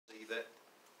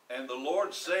And the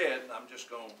Lord said, I'm just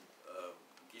going to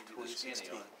give you the skinny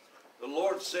on it. The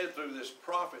Lord said through this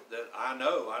prophet that I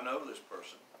know this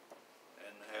person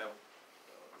and have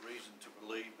reason to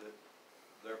believe that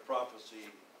their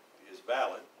prophecy is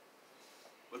valid.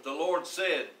 But the Lord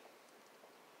said,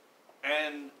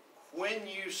 and when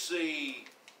you see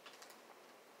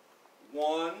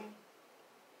 1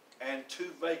 and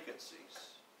 2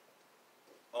 vacancies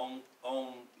on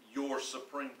your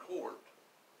Supreme Court,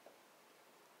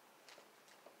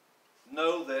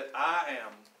 know that I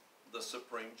am the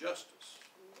Supreme Justice.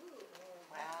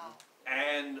 Wow.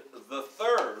 And the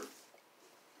third,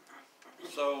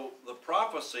 so the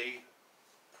prophecy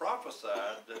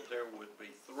prophesied that there would be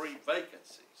 3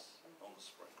 vacancies on the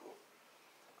Supreme Court.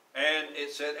 And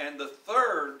it said, and the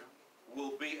third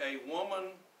will be a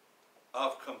woman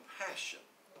of compassion.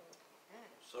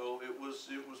 So it was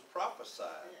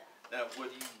prophesied. Now,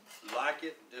 whether you like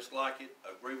it, dislike it,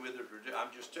 agree with it, or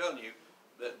I'm just telling you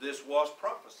that this was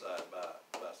prophesied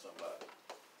by somebody.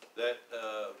 That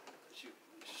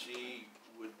she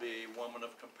would be a woman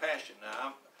of compassion.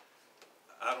 Now,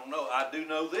 I don't know. I do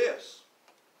know this.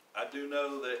 I do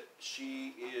know that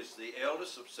she is the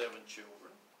eldest of 7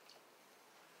 children.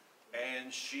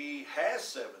 And she has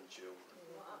 7 children.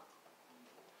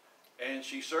 And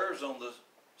she serves on the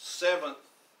 7th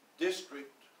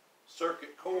District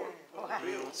Circuit Court. Wow.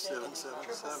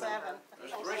 777.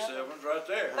 There's 3 sevens right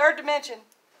there. Third dimension.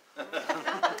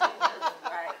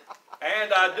 Right.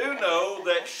 And I do know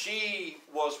that she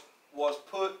was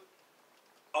put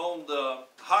on the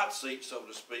hot seat, so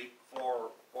to speak,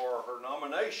 for her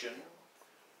nomination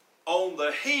on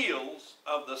the heels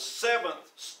of the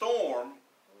 7th storm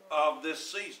of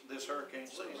this season, this hurricane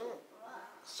season.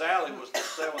 Sally was the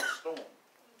 7th storm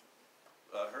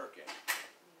hurricane.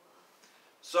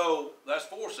 So that's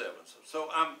 4 sevens. So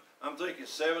I'm thinking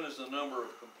 7 is the number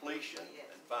of completion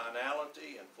and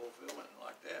finality and fulfillment and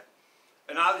like that.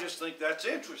 And I just think that's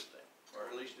interesting, or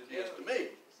at least it is to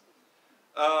me.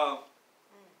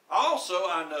 Also,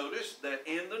 I noticed that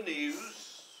in the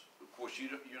news, of course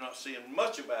you're not seeing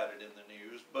much about it in the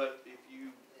news, but if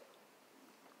you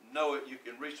know it, you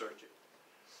can research it.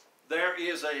 There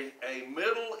is a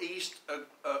Middle East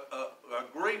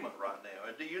agreement right now.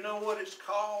 And do you know what it's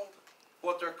called?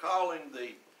 What they're calling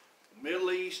the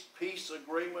Middle East Peace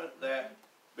Agreement that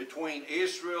between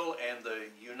Israel and the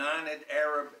United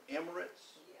Arab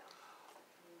Emirates?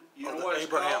 You know what it's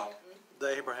called?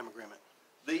 The Abraham Agreement.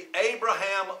 The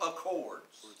Abraham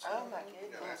Accords. Oh my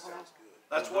goodness.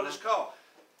 That's what it's called.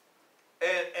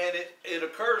 And it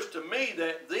occurs to me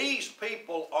that these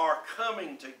people are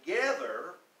coming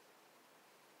together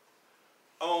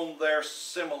on their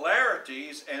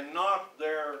similarities and not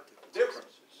their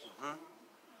differences.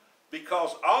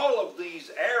 Because all of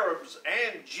these Arabs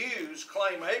and Jews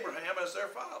claim Abraham as their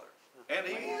father. And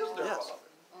he is their father.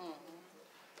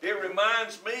 It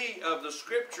reminds me of the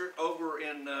scripture over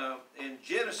in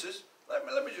Genesis.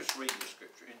 Let me just read the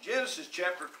scripture. In Genesis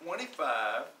chapter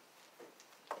 25,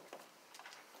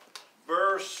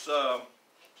 verse,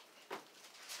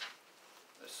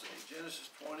 let's see, Genesis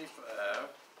 25.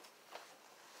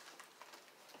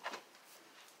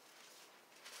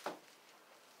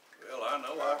 Well, I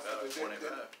know I've got a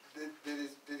 25.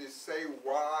 Did it say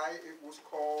why it was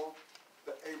called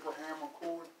the Abraham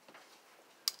Accord?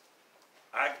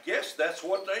 I guess that's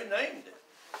what they named it.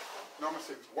 No, I'm going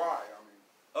to say why. I mean,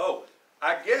 Oh,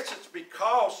 I guess it's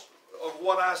because of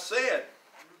what I said.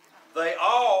 They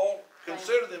all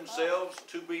consider themselves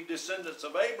to be descendants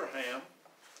of Abraham,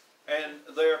 and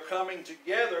they're coming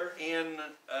together in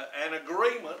an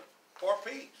agreement for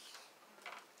peace.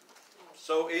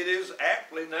 So it is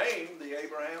aptly named the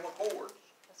Abraham Accords.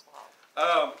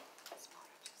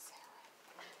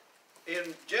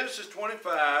 In Genesis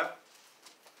 25,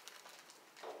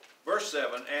 verse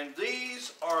 7, and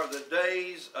these are the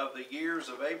days of the years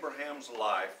of Abraham's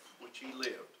life which he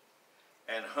lived,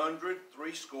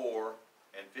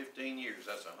 163 years.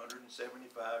 That's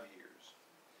 175 years.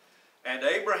 And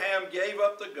Abraham gave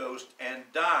up the ghost and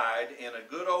died in a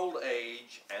good old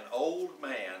age, an old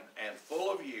man and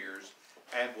full of years,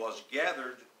 and was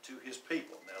gathered to his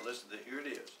people. Now listen to here it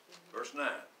is, verse 9.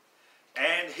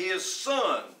 And his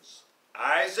sons,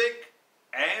 Isaac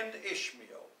and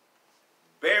Ishmael,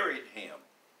 buried him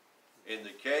in the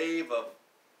cave of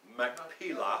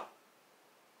Machpelah,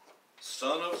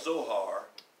 son of Zohar,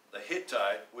 the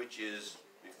Hittite, which is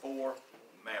before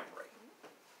Mamre.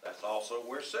 That's also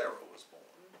where Sarah was born.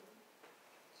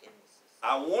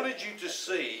 I wanted you to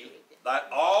see that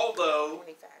although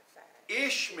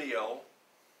Ishmael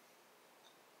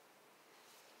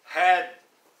had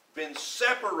been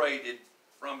separated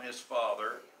from his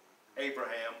father,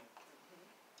 Abraham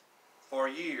for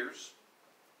years,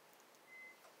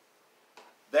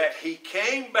 that he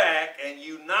came back and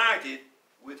united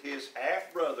with his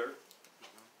half-brother,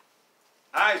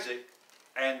 Isaac,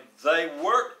 and they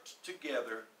worked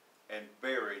together and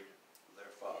buried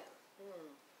their father.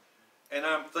 And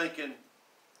I'm thinking,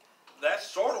 that's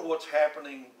sort of what's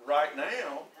happening right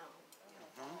now.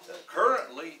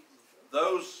 Currently,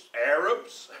 those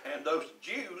Arabs and those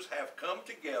Jews have come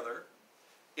together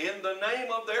in the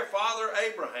name of their father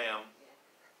Abraham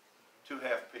to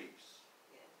have peace.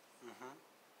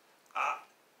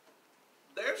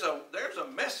 There's a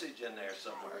message in there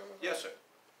somewhere. Yes, sir.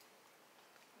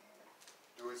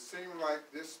 Do it seem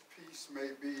like this peace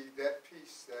may be that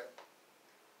peace that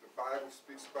the Bible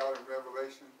speaks about in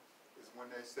Revelation, is when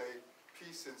they say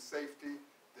peace and safety,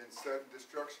 then sudden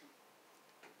destruction?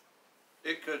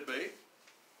 It could be.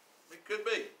 It could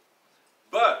be.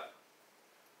 But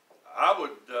I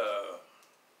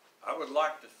would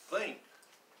like to think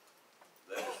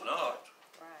that it's not.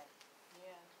 Right.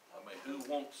 Yeah. I mean,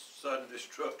 who wants sudden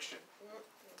destruction?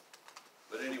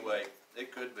 But anyway,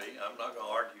 it could be. I'm not going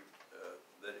to argue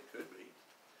that it could be.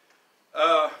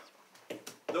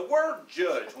 The word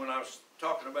judge, when I was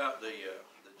talking about the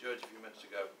judge a few minutes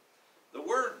ago, the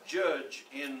word judge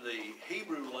in the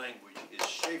Hebrew language is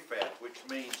shephat, which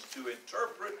means to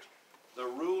interpret the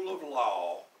rule of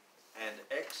law and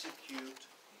execute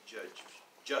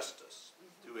justice.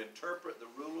 To interpret the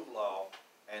rule of law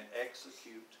and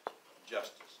execute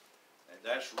justice. And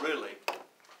that's really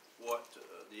what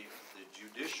the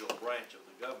judicial branch of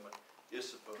the government is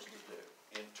supposed to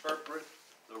do. Interpret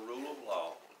the rule of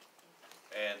law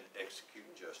and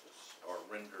execute justice, or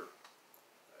render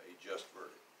a just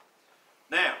verdict.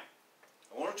 Now,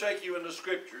 I want to take you in the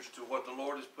scriptures to what the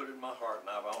Lord has put in my heart, and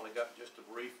I've only got just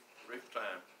a brief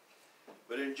time.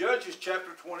 But in Judges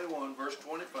chapter 21, verse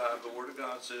 25, the Word of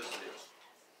God says this: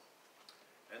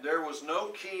 "And there was no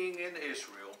king in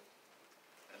Israel,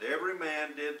 and every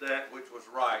man did that which was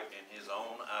right in his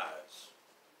own eyes."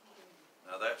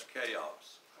 Now that's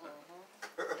chaos.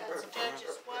 That's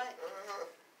Judges what?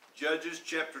 Judges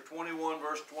chapter 21,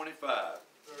 verse 25.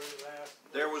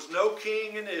 "There was no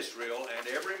king in Israel, and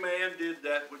every man did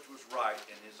that which was right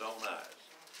in his own eyes.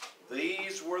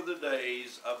 These were the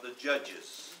days of the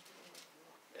judges."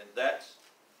 And that's,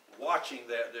 watching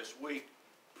that this week,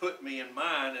 put me in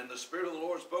mind, and the Spirit of the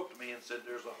Lord spoke to me and said,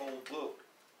 there's a whole book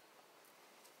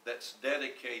that's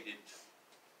dedicated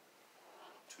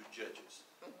to judges.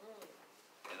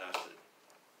 And I said,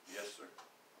 yes, sir,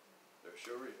 there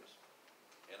sure is.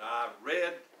 And I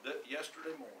read that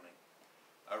yesterday morning.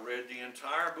 I read the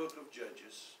entire book of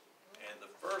Judges and the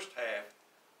first half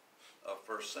of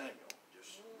 1 Samuel.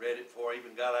 Just read it before I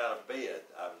even got out of bed.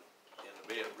 I was in the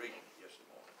bed reading it yesterday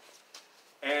morning.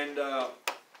 And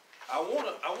I want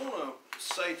to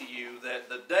say to you that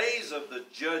the days of the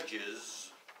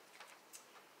judges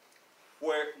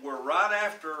were right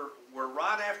after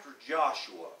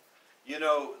Joshua. You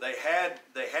know, they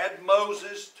had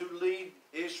Moses to lead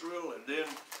Israel, and then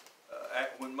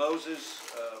when Moses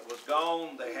was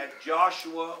gone, they had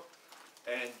Joshua,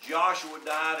 and Joshua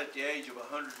died at the age of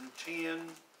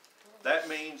 110. That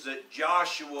means that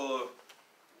Joshua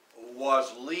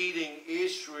was leading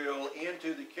Israel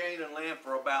into the Canaan land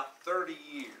for about 30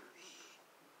 years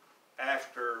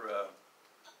after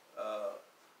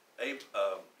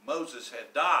Moses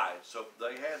had died. So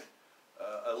they had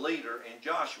a leader in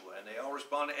Joshua, and they all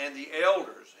responded. And the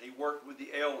elders, he worked with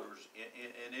the elders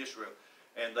in Israel.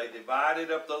 And they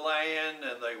divided up the land,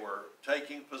 and they were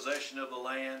taking possession of the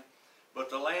land. But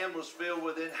the land was filled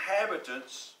with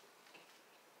inhabitants.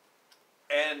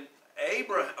 And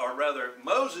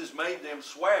Moses made them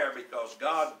swear, because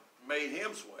God made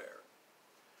him swear,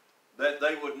 that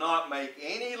they would not make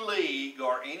any league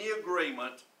or any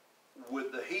agreement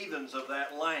with the heathens of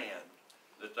that land,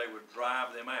 that they would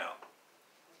drive them out.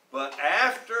 But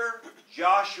after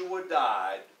Joshua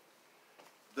died,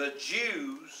 the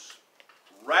Jews,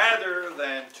 rather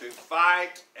than to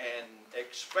fight and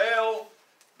expel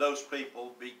those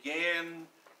people, began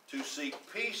to seek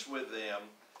peace with them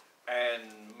and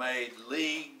made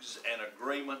leagues and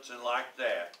agreements and like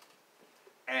that.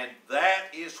 And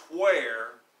that is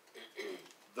where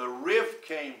the rift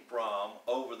came from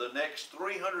over the next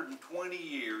 320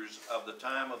 years of the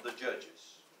time of the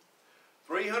judges.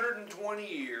 320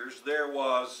 years, there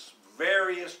was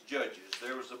various judges.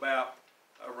 There was about,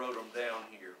 I wrote them down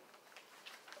here.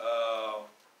 I've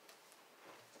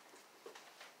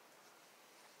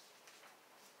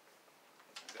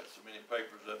got so many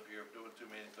papers up here, I'm doing too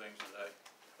many things today.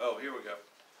 Oh, here we go.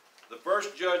 The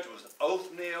first judge was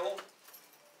Othniel.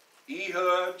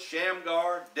 Ehud,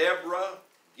 Shamgar, Deborah,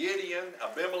 Gideon,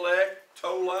 Abimelech,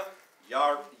 Tola,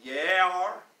 Yair,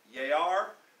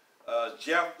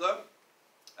 Jephthah,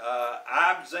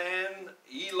 Abzan,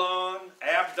 Elon,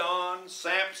 Abdon,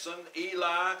 Samson,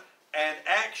 Eli, and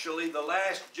actually the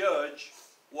last judge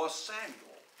was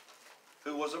Samuel,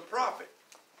 who was a prophet.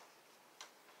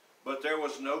 But there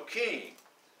was no king.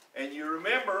 And you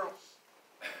remember,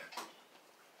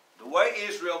 the way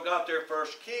Israel got their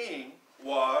first king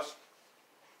was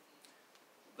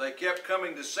they kept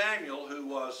coming to Samuel, who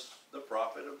was the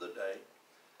prophet of the day,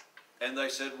 and they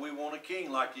said, we want a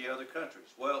king like the other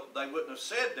countries. Well, they wouldn't have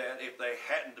said that if they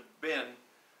hadn't have been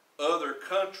other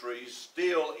countries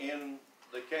still in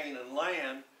the Canaan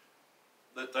land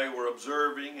that they were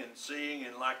observing and seeing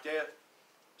and like that.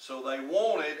 So they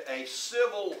wanted a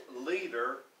civil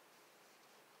leader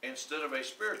instead of a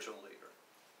spiritual leader.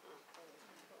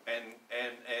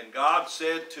 And God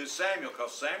said to Samuel,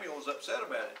 because Samuel was upset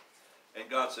about it, and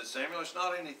God said, Samuel, it's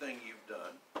not anything you've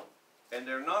done. And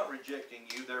they're not rejecting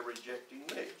you, they're rejecting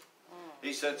me.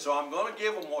 He said, so I'm going to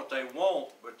give them what they want,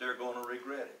 but they're going to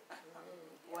regret it.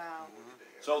 Wow.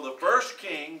 So the first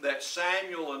king that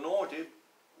Samuel anointed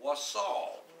was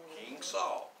Saul, King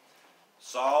Saul.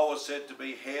 Saul was said to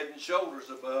be head and shoulders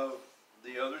above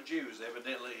the other Jews.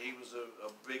 Evidently, he was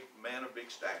a big man of big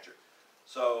stature.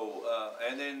 So,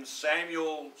 and then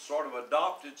Samuel sort of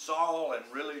adopted Saul and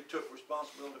really took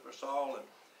responsibility for Saul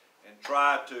and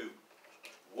tried to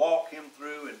walk him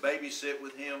through and babysit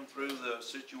with him through the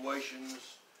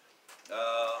situations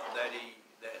that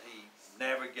he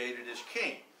navigated as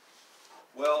king.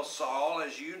 Well, Saul,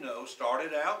 as you know,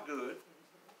 started out good,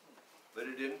 but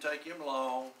it didn't take him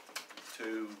long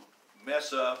to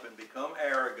mess up and become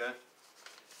arrogant.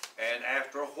 And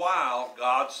after a while,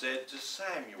 God said to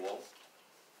Samuel,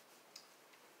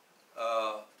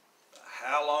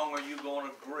 how long are you going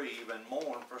to grieve and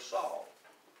mourn for Saul?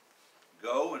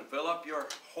 Go and fill up your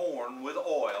horn with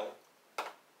oil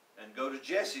and go to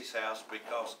Jesse's house,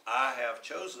 because I have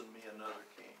chosen me another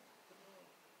king.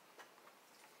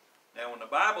 Now when the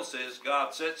Bible says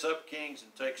God sets up kings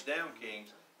and takes down kings,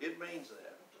 it means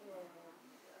that.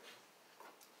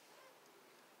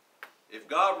 If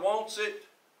God wants it,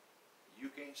 you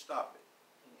can't stop it.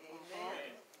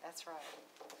 Amen. That's right.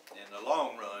 In the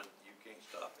long run, you can't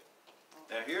stop it.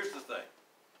 Now here's the thing.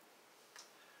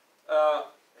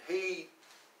 He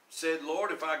said,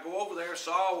 Lord, if I go over there,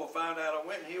 Saul will find out I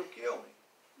went and he'll kill me.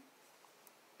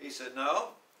 He said, no,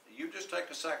 you just take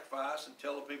a sacrifice and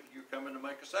tell the people you're coming to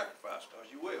make a sacrifice,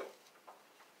 because you will.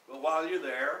 But while you're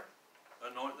there,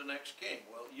 anoint the next king.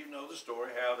 Well, you know the story,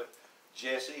 how that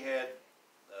Jesse had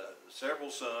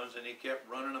several sons, and he kept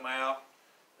running them out,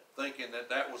 thinking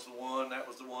that was the one, that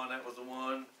was the one, that was the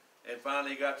one. And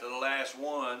finally he got to the last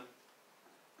one,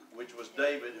 which was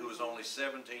David, who was only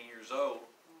 17 years old.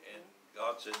 And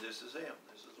God said, this is him.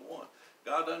 This is the one.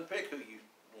 God doesn't pick who you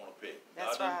want to pick.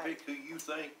 That's God doesn't right. pick who you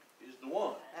think is the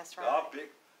one. That's right. God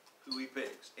picks who he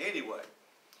picks. Anyway,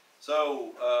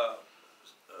 so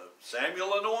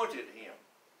Samuel anointed him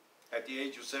at the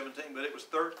age of 17, but it was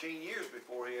 13 years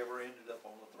before he ever ended up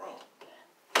on the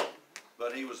throne.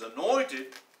 But he was anointed,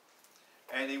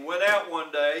 and he went out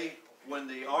one day when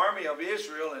the army of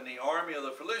Israel and the army of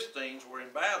the Philistines were in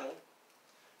battle,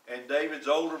 and David's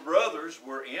older brothers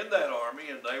were in that army,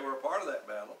 and they were a part of that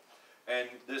battle. And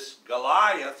this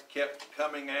Goliath kept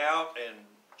coming out and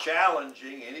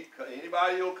challenging,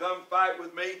 anybody who'll come fight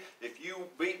with me, if you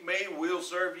beat me, we'll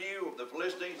serve you. The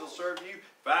Philistines will serve you.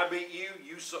 If I beat you,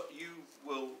 you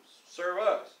will serve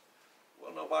us.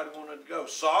 Well, nobody wanted to go.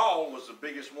 Saul was the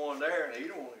biggest one there, and he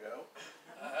didn't want to go.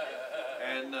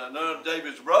 And none of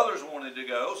David's brothers wanted to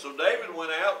go. So David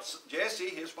went out. Jesse,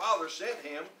 his father, sent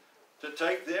him to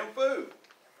take them food.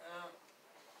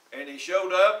 And he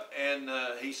showed up, and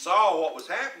he saw what was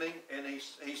happening, and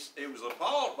he was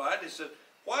appalled by it. He said,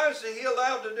 why is he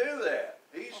allowed to do that?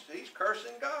 He's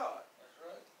cursing God. That's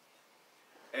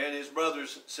right. And his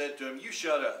brothers said to him, you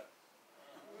shut up.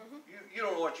 You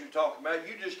don't know what you're talking about.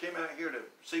 You just came out here to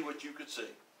see what you could see.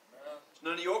 It's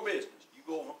none of your business. You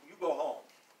go home.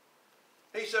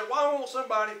 He said, why won't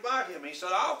somebody fight him? He said,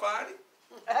 I'll fight him.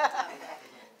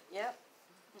 Yep.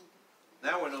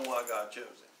 Now we know why God chose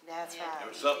him. That's right. There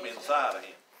was something inside of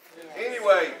him. Yeah.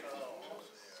 Anyway,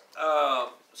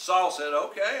 Saul said,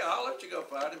 okay, I'll let you go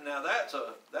fight him. Now that's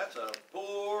a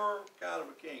poor kind of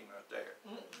a king right there,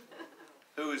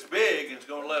 who is big and is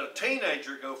going to let a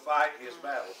teenager go fight his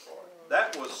battles for him.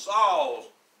 That was Saul's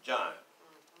giant.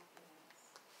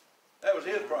 That was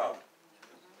his problem.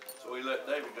 So he let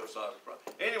David go solve his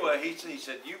problem. Anyway, he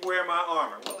said, you wear my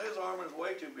armor. Well, his armor is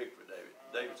way too big for David.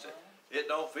 David said, it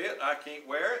don't fit, I can't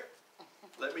wear it,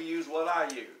 let me use what I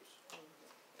use.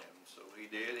 And so he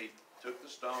did, he took the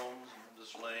stones and the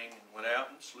sling and went out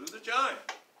and slew the giant.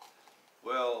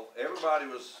 Well, everybody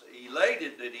was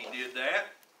elated that he did that,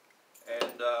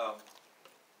 and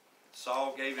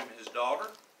Saul gave him his daughter,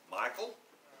 Michal,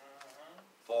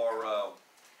 for a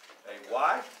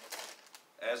wife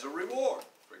as a reward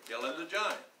for killing the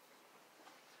giant.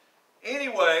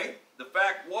 Anyway, the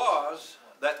fact was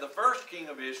that the first king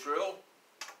of Israel,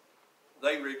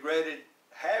 they regretted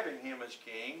having him as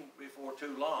king before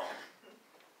too long.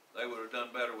 They would have done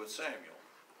better with Samuel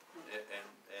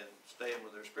and staying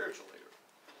with their spiritual leader.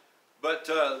 But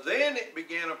then it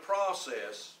began a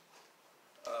process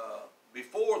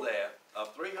before that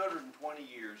of 320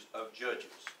 years of judges.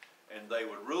 And they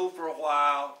would rule for a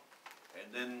while,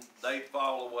 and then they'd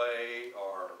fall away,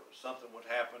 or something would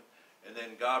happen, and then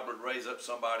God would raise up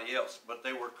somebody else. But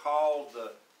they were called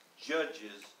the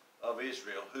judges of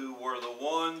Israel, who were the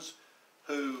ones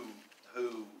who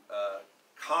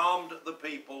calmed the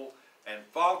people and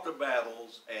fought the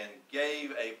battles and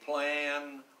gave a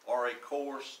plan or a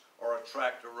course or a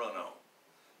track to run on.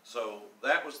 So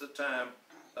that was the time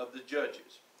of the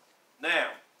judges. Now,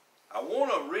 I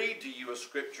want to read to you a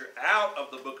scripture out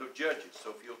of the book of Judges.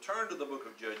 So if you'll turn to the book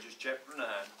of Judges, chapter 9.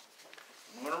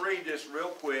 I'm going to read this real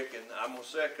quick, and I'm going to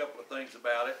say a couple of things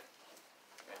about it,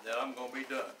 and then I'm going to be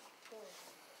done.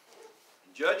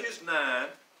 Judges 9,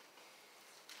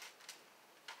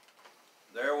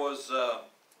 there was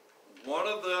one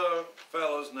of the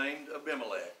fellows named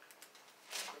Abimelech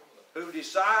who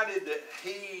decided that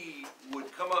he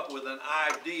would come up with an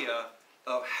idea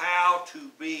of how to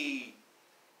be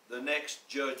the next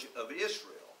judge of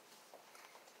Israel.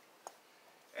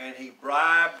 And he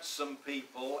bribed some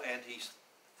people, and he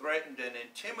threatened and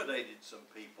intimidated some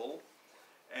people,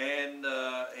 and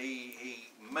he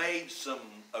made some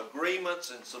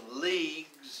agreements and some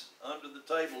leagues under the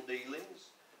table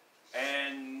dealings,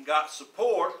 and got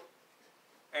support,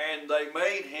 and they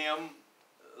made him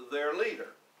their leader.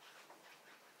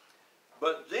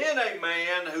 But then a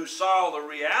man who saw the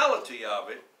reality of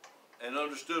it and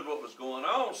understood what was going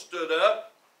on stood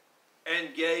up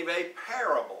and gave a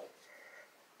parable.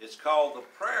 It's called the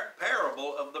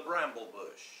parable of the Bramble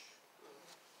Bush.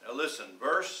 Now listen,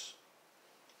 verse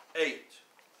 8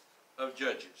 of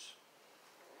Judges.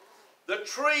 The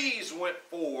trees went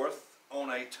forth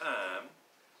on a time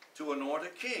to anoint a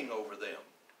king over them.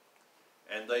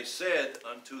 And they said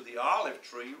unto the olive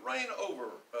tree, reign over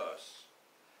us.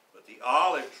 But the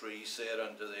olive tree said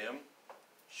unto them,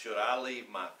 should I leave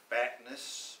my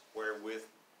fatness, wherewith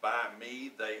by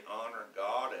me they honor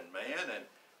God and man, and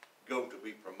go to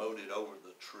be promoted over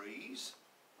the trees?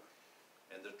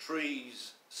 And the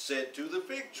trees said to the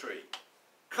fig tree,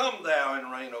 come thou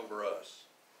and reign over us.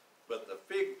 But the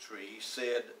fig tree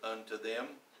said unto them,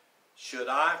 should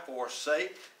I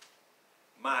forsake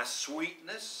my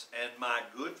sweetness and my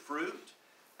good fruit,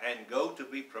 and go to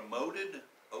be promoted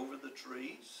over the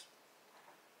trees?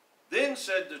 Then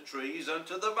said the trees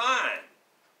unto the vine,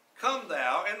 come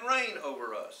thou and reign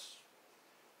over us.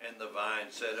 And the vine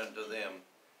said unto them,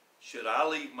 should I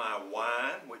leave my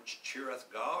wine, which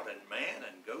cheereth God and man,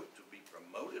 and go to be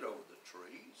promoted over the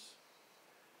trees?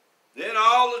 Then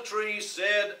all the trees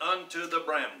said unto the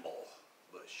bramble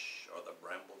bush, or the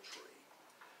bramble tree,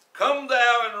 come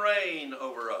thou and reign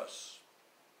over us.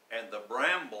 And the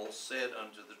bramble said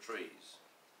unto the trees,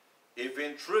 if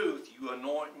in truth you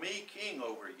anoint me king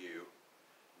over you,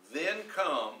 then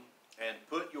come and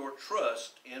put your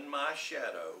trust in my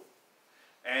shadow.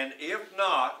 And if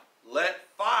not, let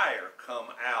fire come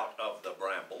out of the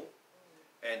bramble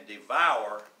and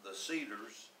devour the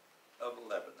cedars of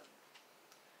Lebanon.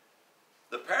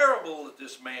 The parable that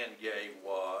this man gave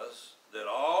was that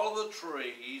all the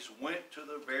trees went to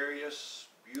the various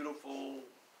beautiful,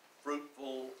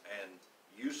 fruitful, and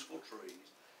useful trees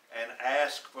and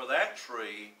asked for that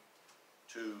tree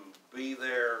to be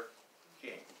their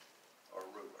king or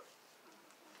ruler.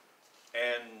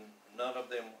 And none of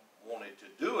them wanted to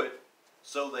do it,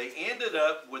 so they ended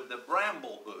up with the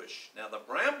bramble bush. Now the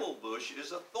bramble bush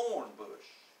is a thorn bush.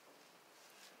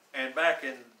 And back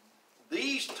in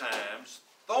these times,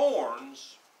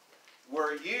 thorns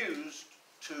were used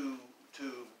to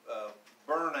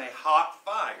burn a hot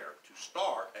fire, to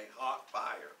start a hot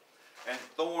fire. And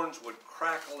thorns would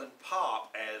crackle and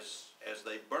pop as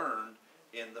they burned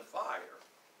in the fire.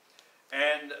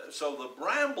 And so the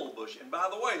bramble bush, and by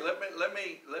the way, let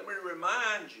me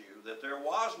remind you that there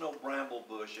was no bramble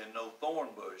bush and no thorn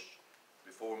bush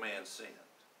before man sinned.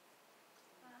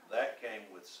 That came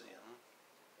with sin.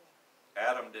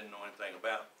 Adam didn't know anything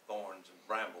about thorns and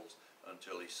brambles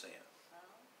until he sinned.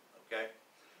 Okay?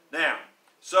 Now,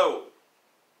 so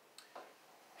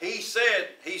he said,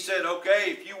 okay,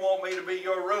 if you want me to be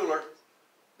your ruler,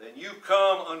 then you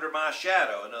come under my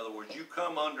shadow. In other words, you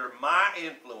come under my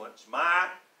influence, my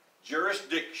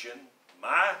jurisdiction,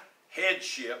 my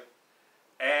headship,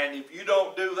 and if you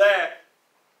don't do that,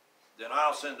 then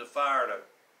I'll send the fire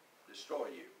to destroy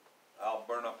you. I'll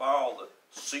burn up all the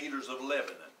cedars of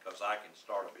Lebanon because I can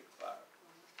start a big fire.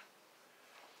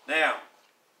 Now,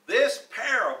 this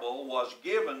parable was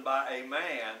given by a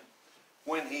man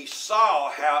when he saw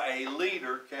how a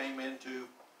leader came into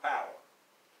power.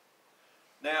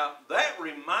 Now, that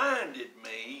reminded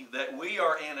me that we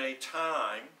are in a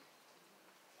time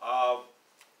of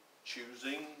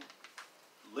choosing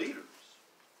leaders.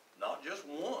 Not just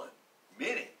one,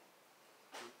 many.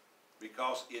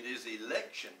 Because it is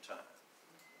election time.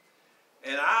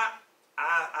 And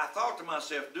I thought to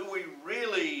myself, do we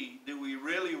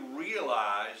really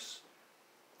realize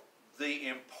the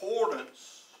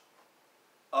importance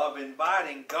of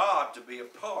inviting God to be a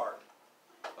part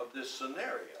of this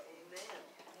scenario?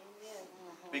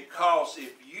 Because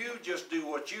if you just do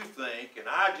what you think, and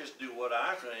I just do what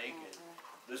I think, and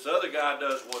this other guy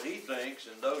does what he thinks,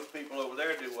 and those people over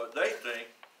there do what they think,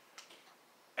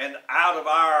 and out of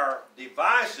our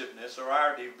divisiveness or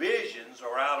our divisions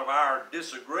or out of our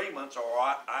disagreements or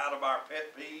out of our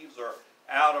pet peeves or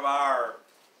out of our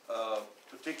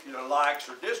particular likes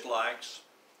or dislikes,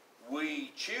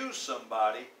 we choose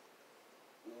somebody,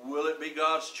 will it be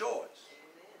God's choice?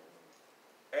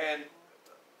 And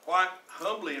quite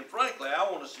humbly and frankly, I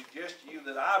want to suggest to you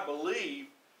that I believe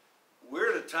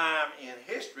we're at a time in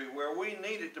history where we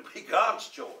need it to be God's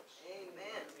choice.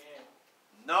 Amen.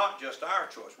 Not just our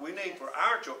choice. We need for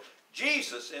our choice.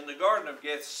 Jesus in the Garden of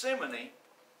Gethsemane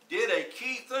did a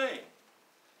key thing.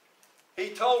 He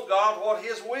told God what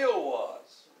his will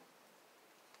was.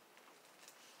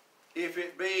 If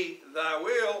it be thy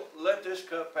will, let this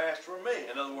cup pass from me.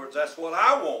 In other words, that's what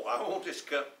I want. I want this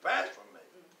cup to pass from me.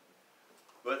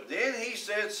 But then he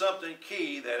said something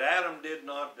key that Adam did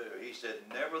not do. He said,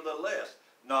 nevertheless,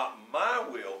 not my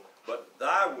will, but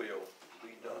thy will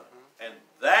be done. And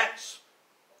that's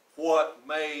what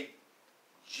made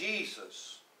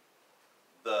Jesus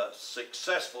the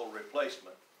successful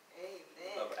replacement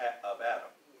of Adam.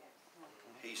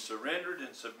 He surrendered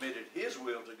and submitted his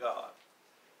will to God.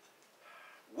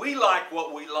 We like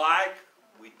what we like.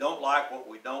 We don't like what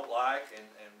we don't like,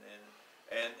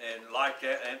 and like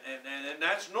that, and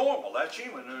that's normal. That's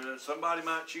human. Somebody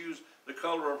might choose the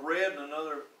color of red, and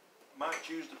another might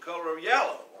choose the color of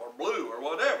yellow or blue or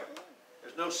whatever.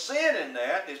 There's no sin in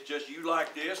that. It's just you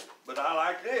like this, but I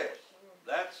like this.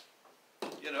 That's,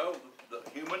 you know, the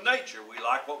human nature. We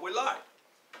like what we like.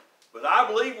 But I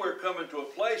believe we're coming to a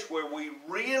place where we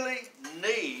really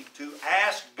need to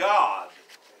ask God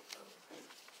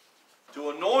to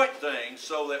anoint things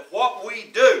so that what we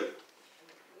do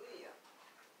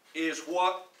is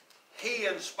what He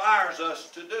inspires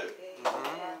us to do.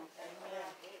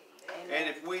 And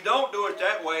if we don't do it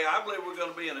that way, I believe we're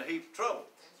going to be in a heap of trouble.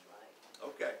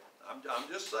 Okay, I'm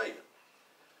just saying.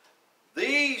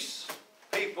 These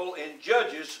people in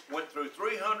Judges went through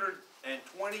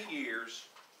 320 years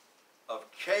of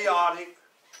chaotic,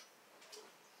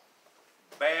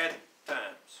 bad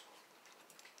times.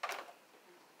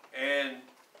 And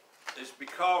it's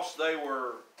because they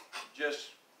were just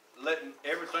letting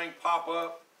everything pop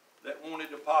up that wanted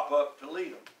to pop up to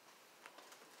lead them.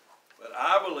 But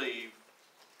I believe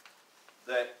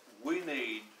that we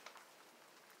need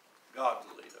God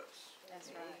to lead us. That's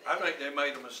right. I think they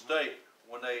made a mistake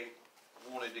when they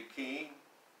wanted a king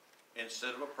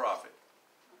instead of a prophet.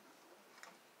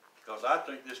 Because I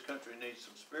think this country needs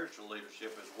some spiritual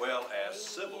leadership as well as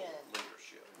civil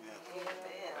leadership. Amen.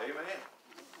 Amen.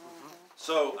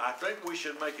 So I think we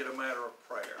should make it a matter of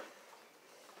prayer.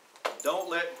 Don't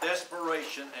let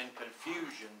desperation and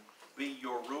confusion be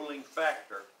your ruling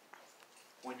factor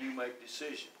when you make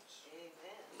decisions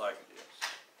like this.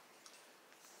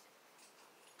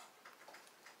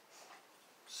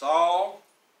 Saul,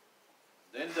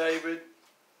 then David,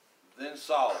 then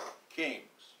Solomon, kings.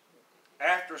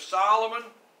 After Solomon,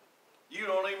 you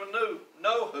don't even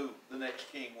know who the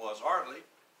next king was, hardly.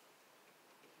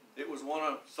 It was one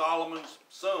of Solomon's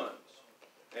sons.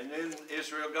 And then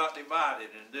Israel got divided,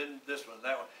 and then this one,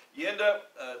 that one. You end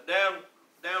up down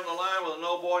the line with an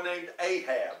old boy named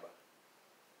Ahab.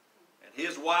 And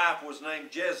his wife was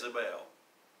named Jezebel.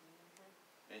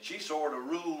 And she sort of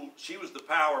ruled, she was the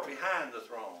power behind the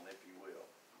throne, if you will.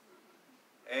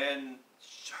 And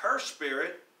her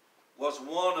spirit was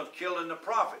one of killing the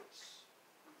prophets.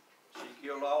 She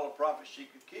killed all the prophets she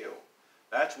could kill.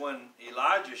 That's when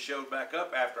Elijah showed back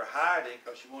up after hiding,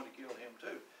 because she wanted to kill him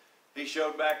too. He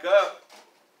showed back up,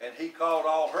 and he called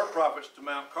all her prophets to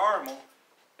Mount Carmel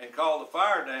and called the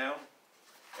fire down,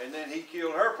 and then he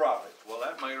killed her prophets. Well,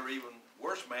 that made her even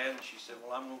worse mad, and she said,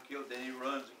 well, I'm going to kill him. Then he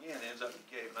runs again, ends up in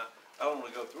the cave. And I don't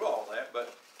want to go through all that,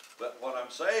 but what I'm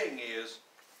saying is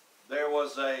there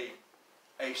was a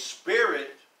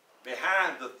spirit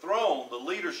behind the throne, the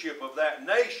leadership of that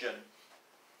nation,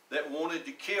 that wanted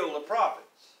to kill the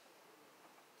prophets.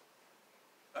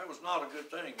 That was not a good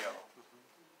thing,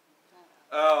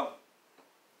 y'all.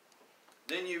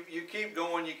 Then you keep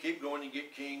going, you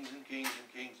get kings and kings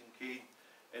and kings and kings.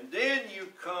 And then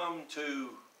you come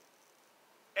to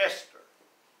Esther.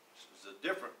 This is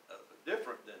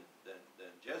different than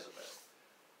Jezebel.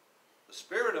 The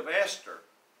spirit of Esther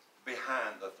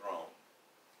behind the throne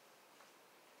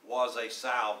was a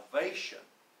salvation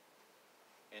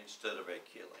instead of a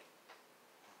killing.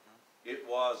 It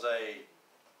was a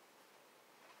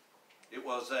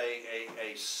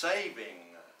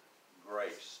saving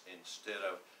grace instead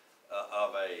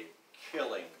of a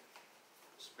killing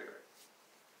spirit.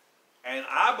 And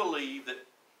I believe that,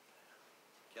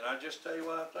 can I just tell you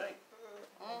what I think?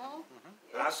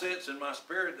 I sense in my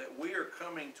spirit that we are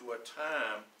coming to a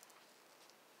time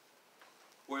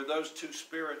where those two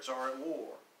spirits are at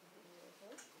war.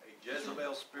 A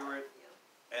Jezebel spirit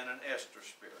and an Esther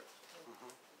spirit.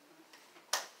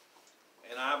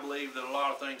 And I believe that a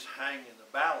lot of things hang in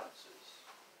the balances.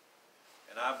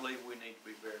 And I believe we need to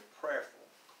be very prayerful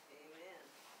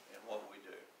in what we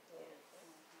do.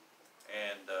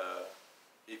 And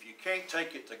if you can't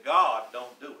take it to God,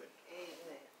 don't do it.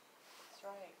 That's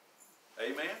right.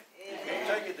 Amen? If you can't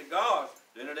take it to God,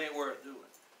 then it ain't worth doing.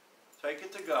 Take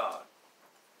it to God.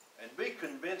 And be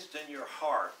convinced in your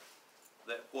heart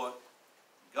that what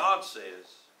God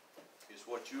says is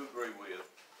what you agree with,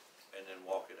 and then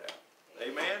walk it out.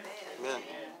 Amen? Amen.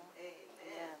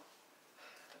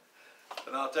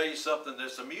 And I'll tell you something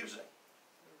that's amusing.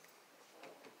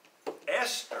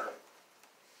 Esther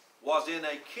was in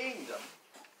a kingdom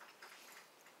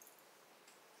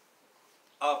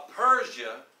of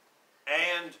Persia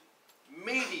and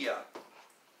Media.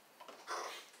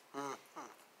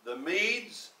 The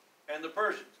Medes and the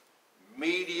Persians.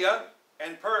 Media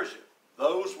and Persia.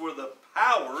 Those were the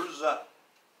powers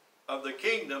of the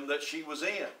kingdom that she was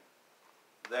in,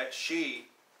 that she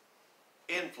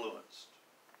influenced.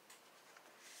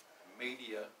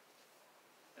 Media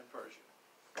and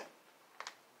Persia.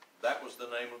 That was the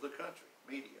name of the country,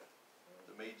 Media.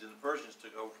 The Medes and the Persians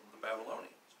took over from the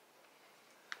Babylonians.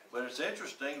 But it's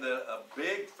interesting that a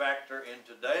big factor in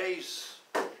today's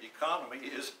economy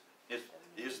is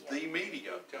the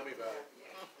media. Tell me about it.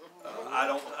 I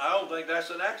don't think that's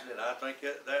an accident. I think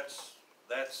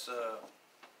that's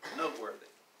noteworthy.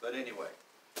 But anyway,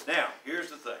 now here's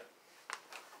the thing.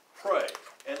 Pray.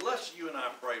 Unless you and I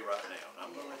pray right now, and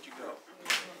I'm going to let you go.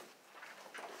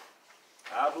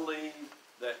 I believe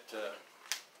that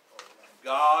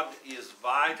God is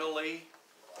vitally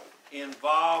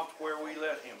involved where we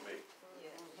let Him be.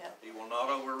 He will not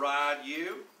override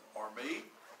you or me.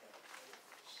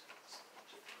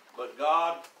 But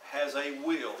God has a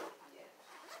will.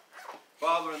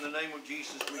 Father, in the name of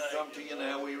Jesus, we come to you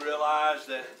now. We realize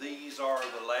that these are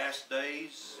the last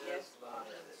days.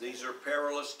 These are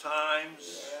perilous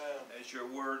times, as your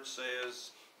word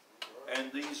says.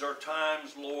 And these are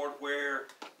times, Lord, where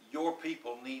your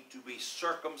people need to be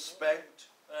circumspect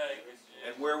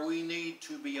and where we need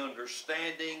to be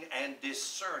understanding and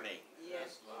discerning.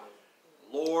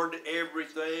 Lord,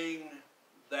 everything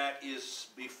that is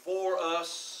before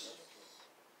us,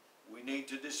 we need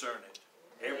to discern it.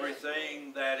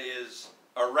 Everything that is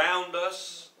around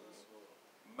us,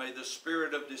 may the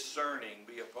spirit of discerning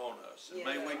be upon us. And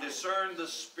may we discern the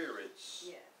spirits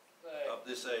of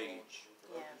this age.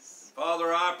 Yes.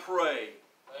 Father, I pray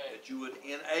that you would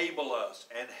enable us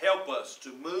and help us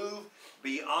to move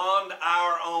beyond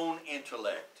our own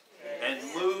intellect and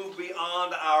move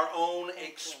beyond our own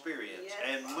experience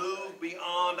and move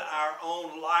beyond our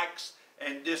own likes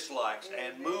and dislikes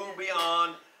and move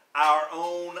beyond our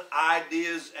own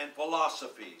ideas and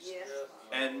philosophies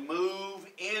and move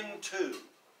into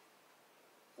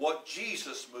what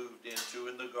Jesus moved into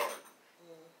in the garden.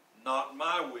 Not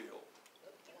my will,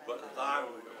 but thy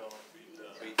will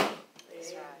be done.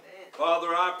 That's right. Father,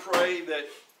 I pray that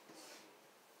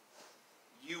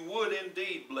you would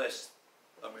indeed bless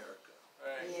America.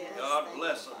 God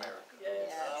bless America.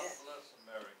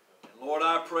 And Lord,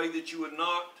 I pray that you would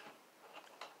not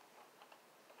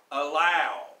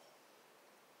allow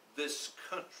this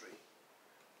country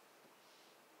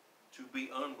to be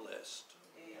unblessed.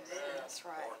 That's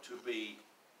right. or to be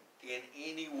in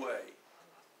any way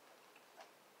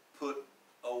put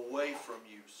away from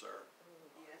you, sir,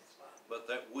 Yes, Father. but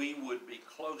that we would be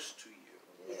close to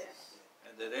you, Yes.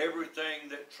 and that everything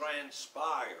that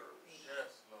transpires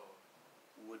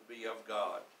would be of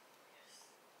God.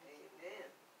 Amen.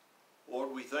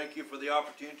 Lord, we thank you for the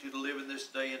opportunity to live in this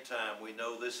day and time. We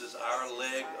know this is our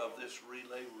leg of this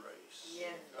relay race.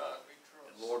 Yes.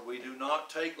 And Lord, we do not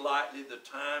take lightly the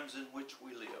times in which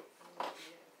we live. And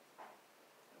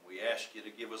we ask you to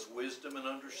give us wisdom and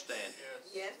understanding.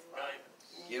 Yes,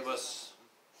 Father. Give us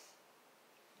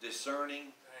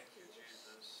discerning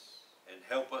and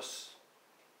help us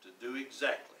to do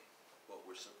exactly what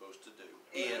we're supposed to do.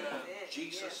 In Amen.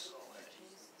 Jesus' Yes.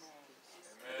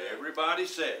 name. And everybody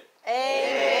said,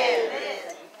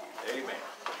 Amen. amen.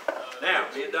 Now,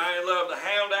 me and Diane love the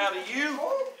hound out of you.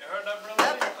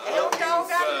 Little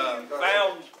dog out of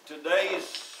Found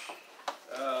today's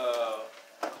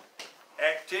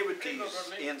activities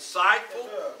insightful.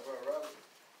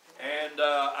 And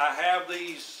I have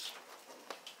these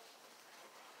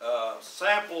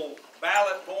sample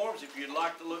ballot forms if you'd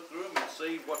like to look through them and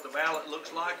see what the ballot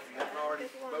looks like if you haven't already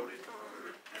voted.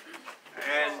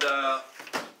 And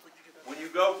when you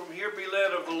go from here, be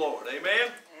led of the Lord.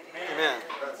 Amen? Amen.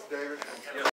 That's David. Yes.